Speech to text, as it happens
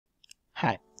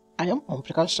Hi, I am OM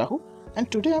PRAKASH SAHOO and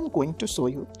today I am going to show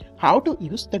you how to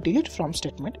use the delete from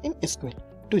statement in SQL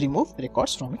to remove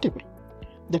records from a table.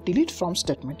 The delete from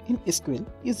statement in SQL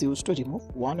is used to remove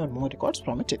one or more records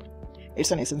from a table.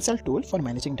 It's an essential tool for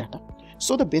managing data.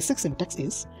 So the basic syntax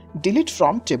is delete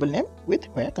from table name with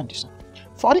where condition.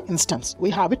 For instance, we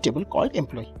have a table called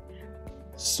employee.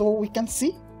 So we can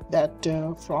see that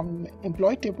from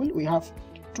employee table we have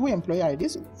two employee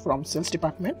IDs from sales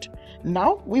department.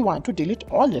 Now we want to delete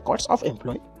all records of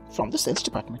employee from the sales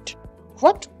department.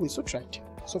 What we should write?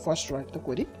 So first write the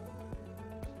query.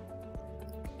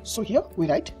 So here we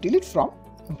write delete from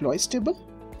employees table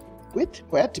with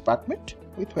where department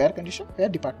with where condition, where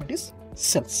department is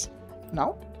sales.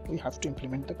 Now we have to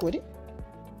implement the query.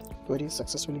 Query is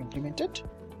successfully implemented.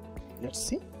 Let's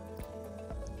see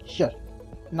here.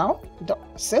 Now the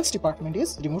sales department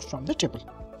is removed from the table.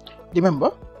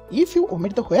 Remember, if you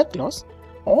omit the where clause,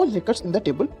 all records in the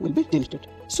table will be deleted.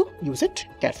 So use it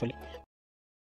carefully.